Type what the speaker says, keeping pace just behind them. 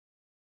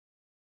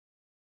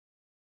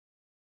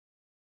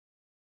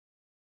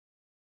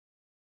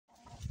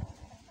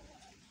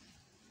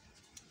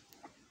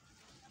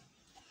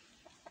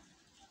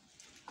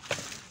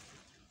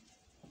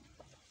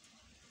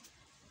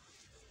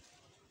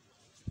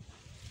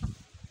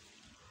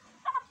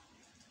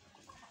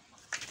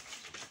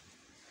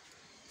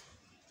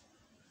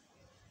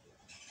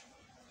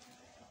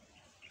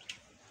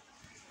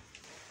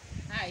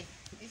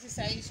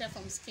Alicia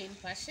from Skin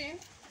Passion.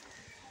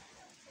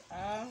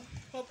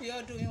 Hope you're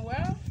all doing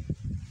well.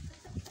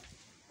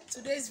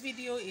 Today's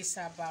video is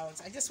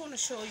about, I just want to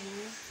show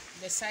you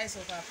the size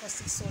of our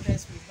caustic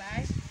sodas we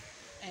buy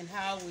and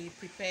how we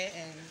prepare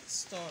and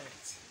store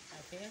it.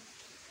 Okay,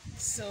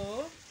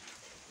 so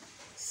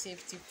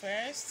safety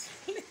first.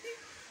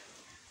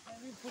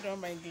 Let me put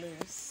on my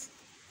gloves.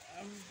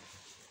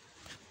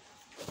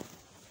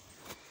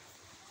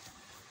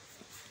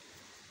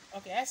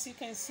 Okay, as you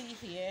can see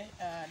here,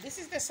 this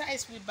is the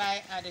size we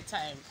buy at a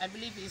time. I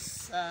believe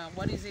it's,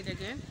 what is it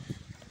again?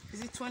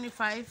 Is it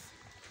 25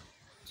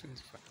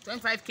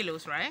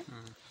 kilos, right?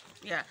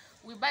 Yeah,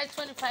 we buy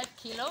 25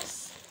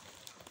 kilos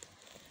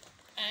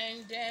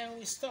and then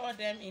we store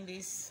them in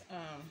these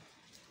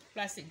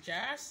plastic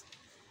jars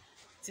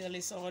till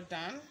it's all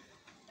done,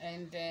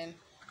 and then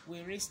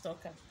we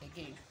restock up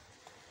again.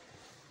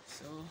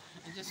 So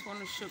I just want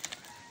to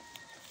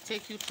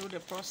take you through the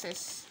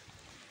process.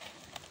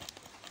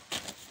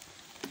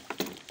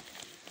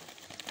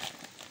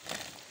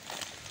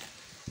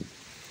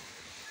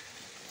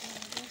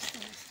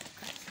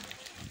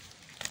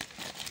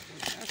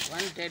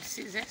 One dead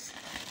scissors.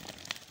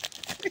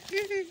 That's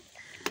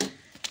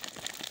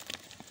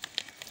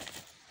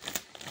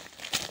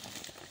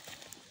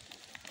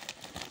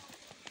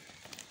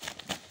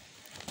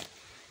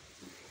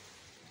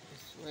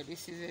where the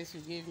scissors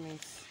you gave me.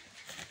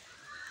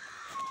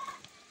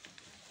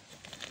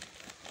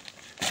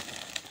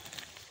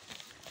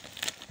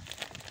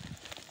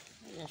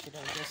 Maybe I should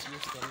have just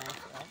used the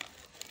knife, right?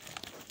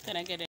 Can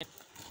I get it?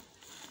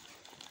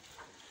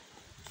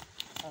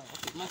 Oh,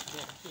 okay, much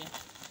better here.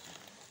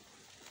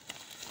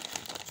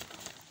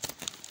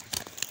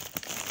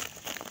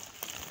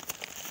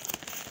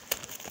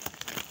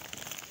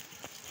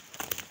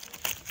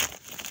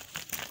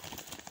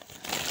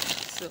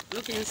 So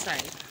look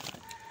inside.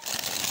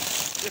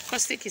 The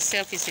caustic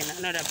itself is in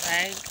another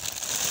bag.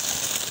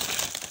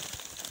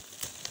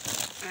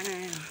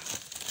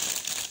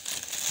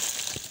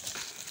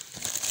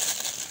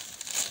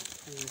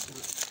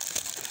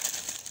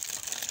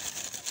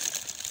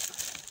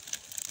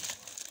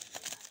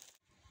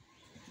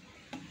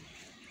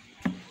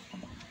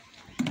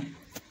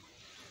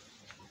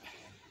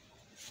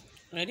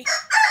 Ready?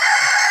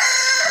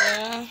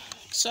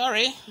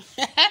 Sorry,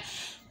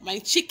 my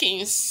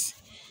chickens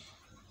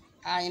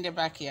are in the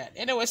backyard.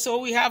 Anyway, so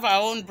we have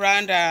our own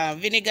brand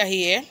vinegar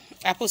here,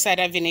 apple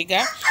cider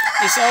vinegar.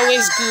 It's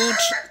always good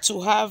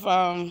to have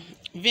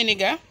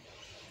vinegar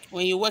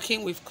when you're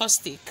working with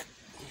caustic,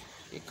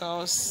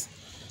 because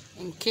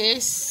in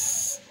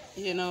case,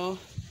 you know,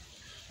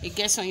 it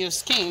gets on your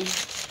skin. I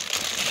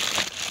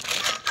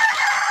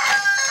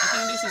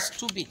think this is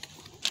too big.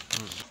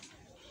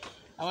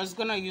 I was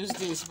gonna use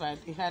this, but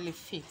it hardly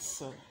fits,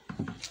 so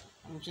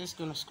I'm just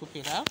gonna scoop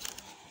it out.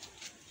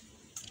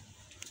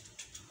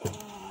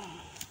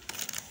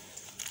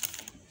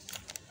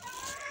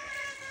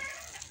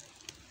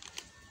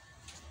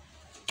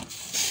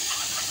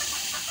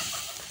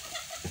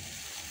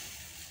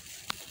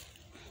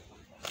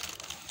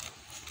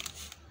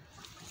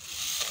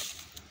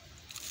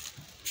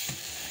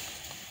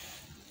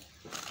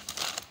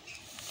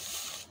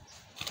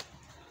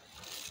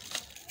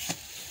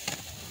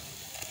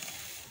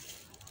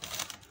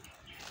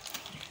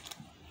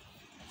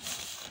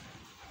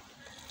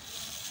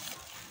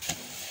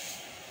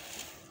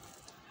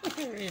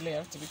 You really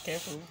have to be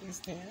careful with this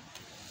thing.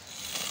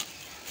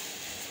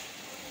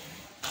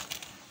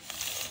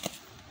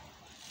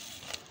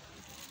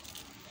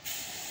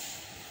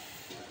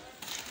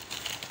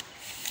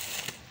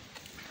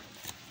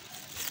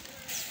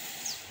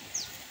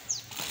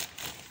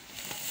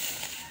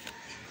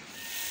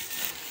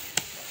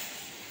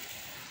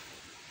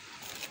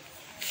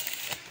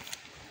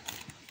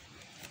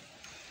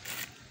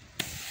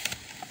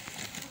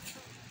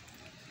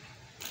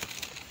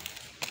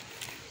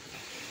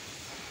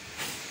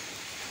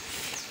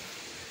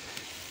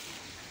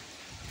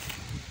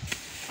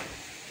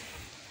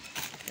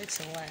 It's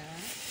a while.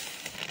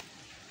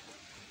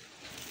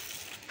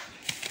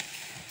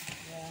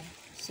 Yeah.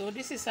 So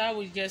this is how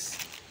we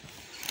just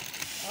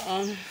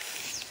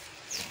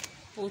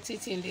put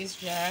it in these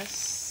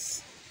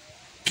jars,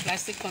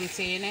 plastic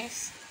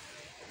containers,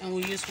 and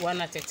we use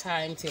one at a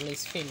time till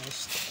it's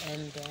finished,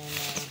 and then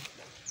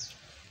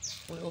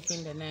we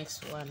open the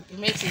next one. It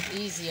makes it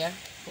easier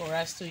for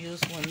us to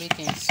use when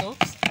making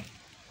soaps,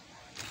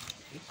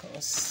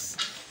 because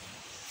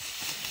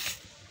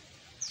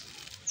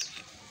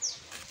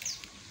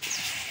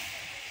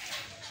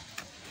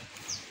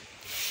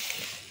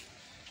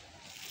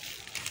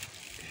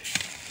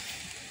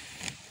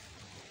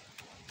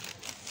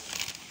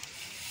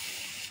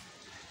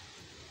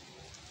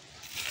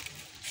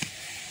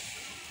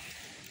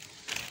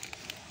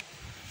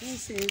you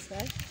see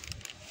inside.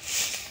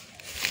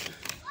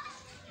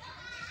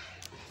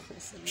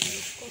 There's a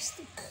little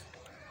caustic.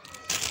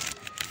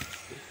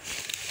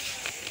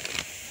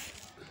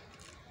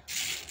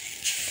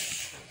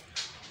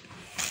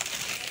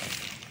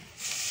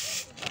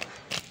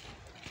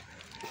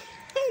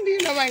 Do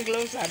you know my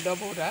gloves are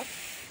doubled up?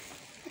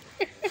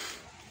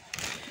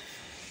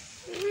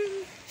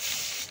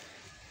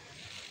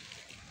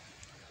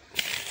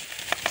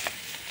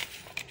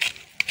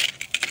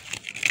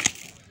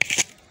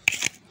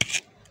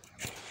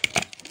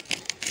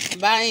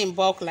 Buying in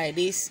bulk like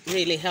this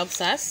really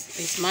helps us.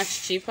 It's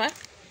much cheaper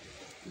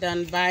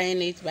than buying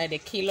it by the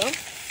kilo,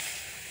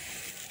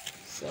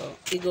 so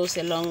it goes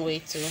a long way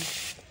too.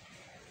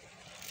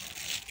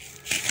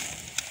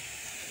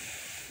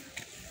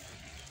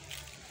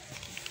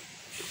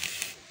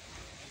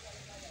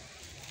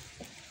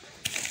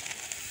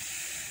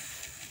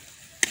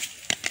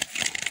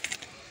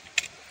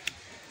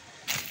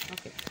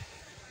 Okay,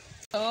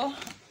 so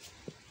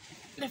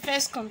the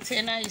first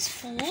container is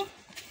full.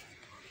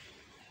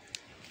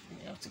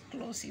 You have to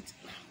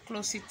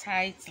close it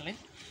tightly.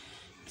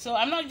 So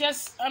I'm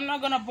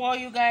not gonna bore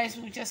you guys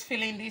with just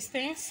filling these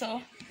things.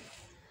 So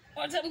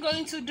what I'm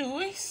going to do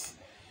is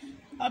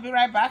I'll be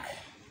right back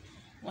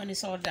when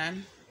it's all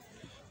done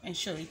and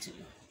show it to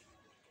you.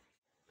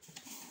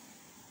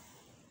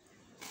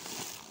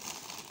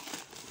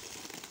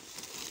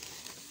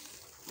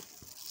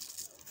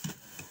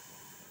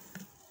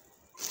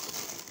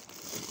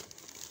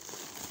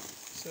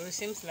 So it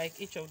seems like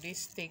each of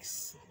these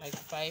takes like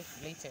 5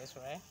 liters,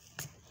 right?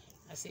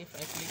 I say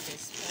 5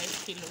 liters,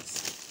 5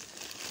 kilos.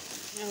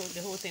 No,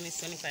 the whole thing is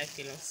 25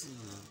 kilos.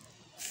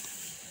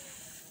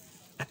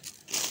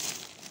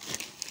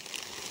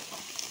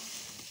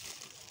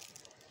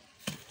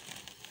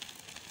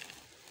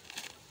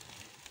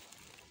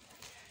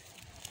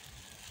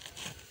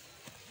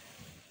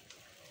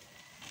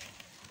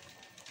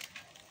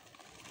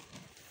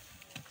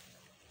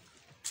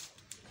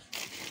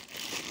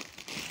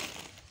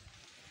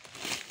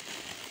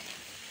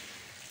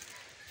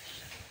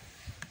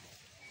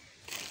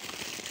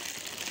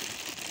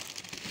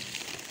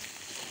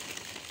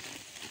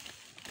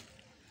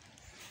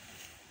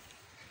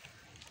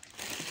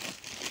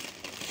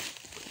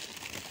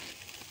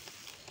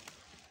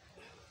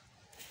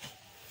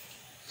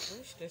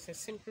 There's a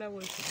simpler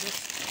way to just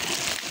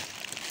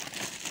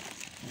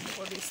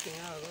pour this thing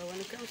out. But when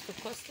it comes to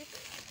caustic,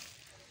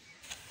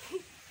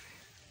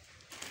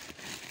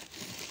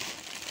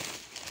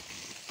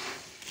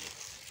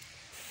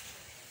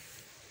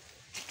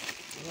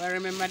 I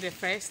remember the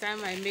first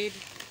time I made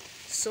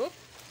soap,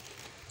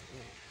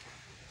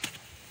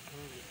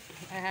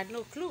 I had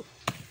no clue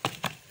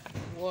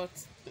what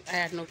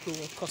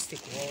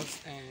caustic was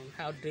and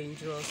how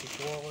dangerous it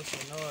was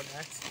and all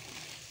that.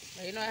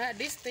 But you know, I had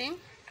this thing,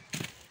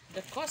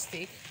 the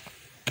caustic,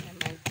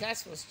 and my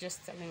gas was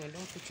just telling me,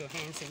 don't put your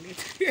hands in it.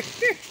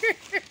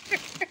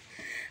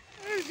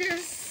 I was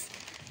just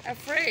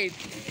afraid,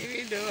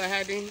 even though I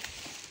hadn't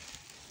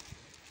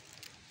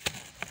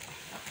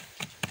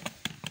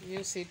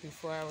used it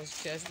before.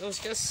 There was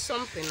just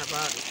something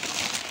about it.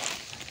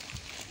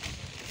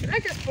 Should I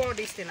just pour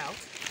this thing out?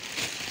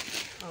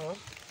 Oh.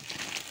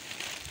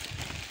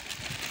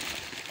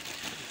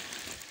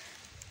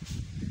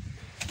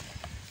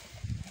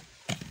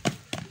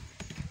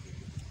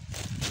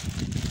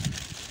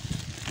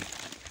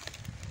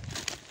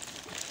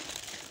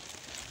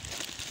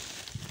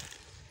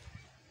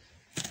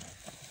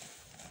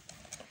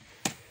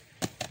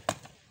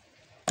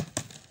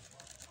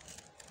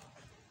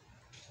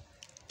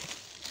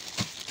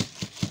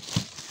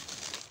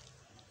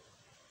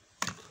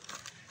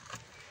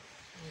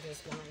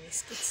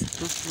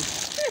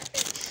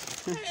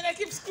 And I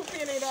keep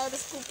scooping it out,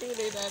 It's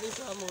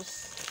almost.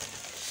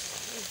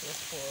 Let's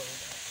just pour it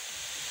out.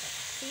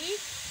 See?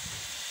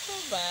 So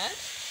bad.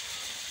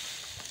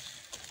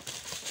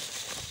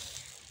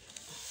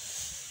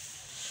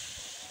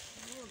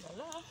 Oh la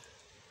la.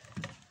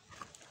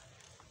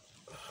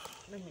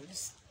 Let me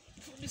just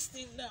put this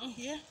thing down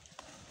here.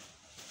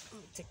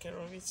 Let me take care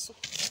of it. So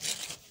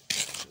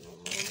no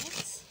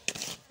moment.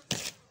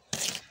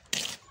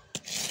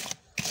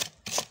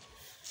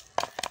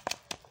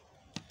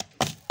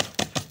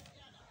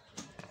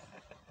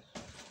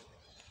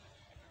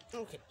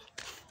 Okay,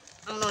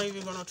 I'm not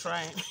even gonna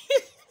try it.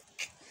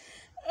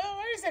 Oh,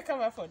 where is the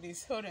cover for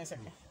this? Hold on a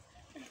second.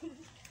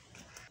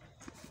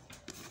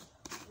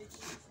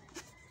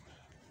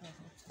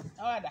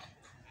 Oh, that.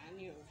 I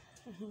knew.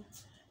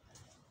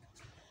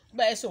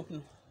 But it's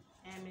open.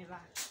 And it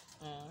locked.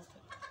 Oh,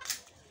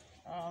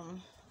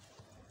 okay.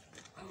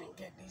 Let me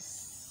get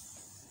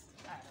this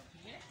out of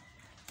here.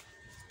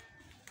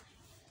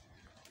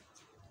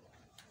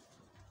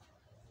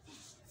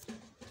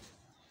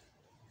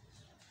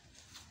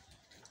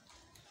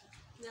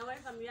 Now where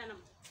from Vietnam?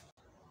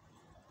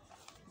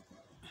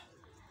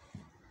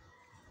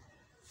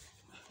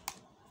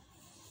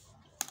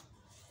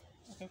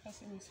 Okay,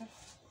 pass it, sir.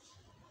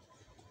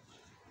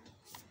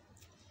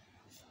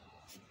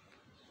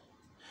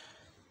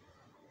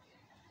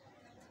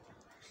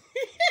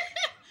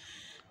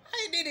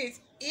 I did it.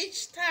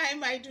 Each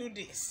time I do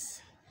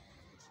this,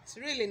 it's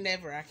really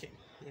nerve-wracking,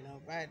 you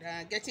know,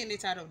 but getting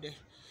it out of the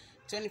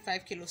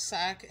 25 kilo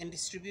sack and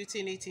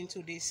distributing it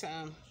into this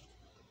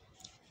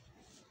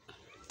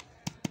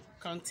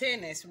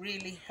containers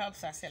really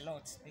helps us a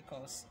lot,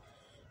 because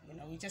You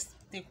know, we just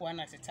take one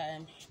at a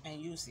time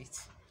and use it,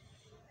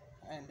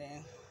 and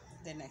then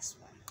the next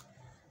one.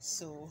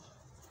 So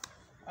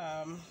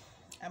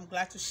I'm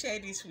glad to share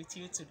this with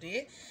you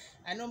today.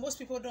 I know most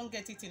people don't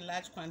get it in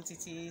large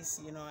quantities.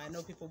 You know, I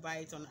know people buy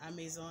it on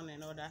Amazon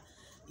and other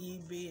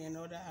eBay and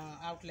other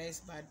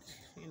outlets, but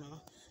you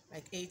know,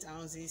 like 8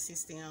 ounces,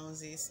 16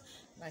 ounces.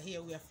 But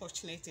here we are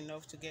fortunate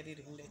enough to get it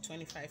in the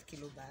 25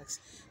 kilo bags,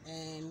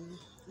 and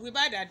we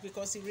buy that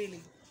because it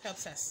really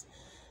helps us.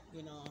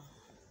 You know,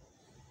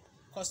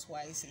 cost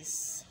wise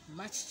is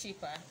much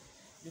cheaper.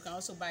 You can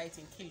also buy it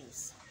in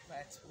kilos,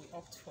 but we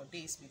opt for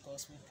this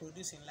because we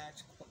produce in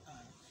large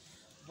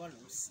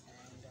volumes,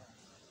 and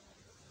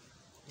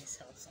this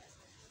helps us.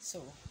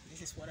 So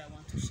this is what I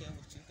want to share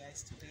with you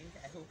guys today.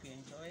 I hope you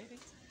enjoyed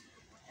it,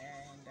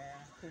 and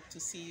hope to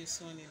see you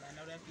soon in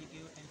another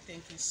video. And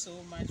thank you so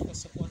much for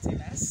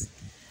supporting us.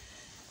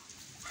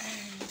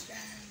 And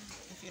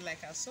if you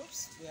like our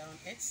soaps, we are on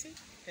Etsy.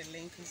 The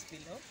link is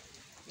below.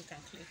 You can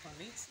click on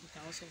it. You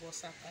can also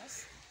WhatsApp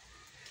us,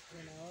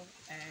 you know.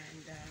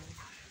 And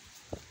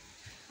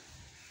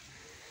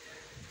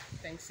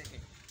thanks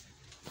again.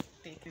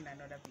 Taking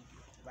another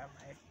video. Bye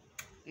bye.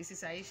 This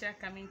is Aisha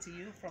coming to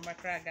you from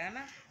Accra,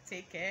 Ghana.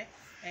 Take care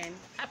and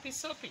happy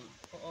soaping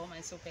for all my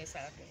soapers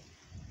out there.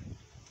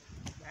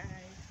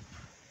 Bye.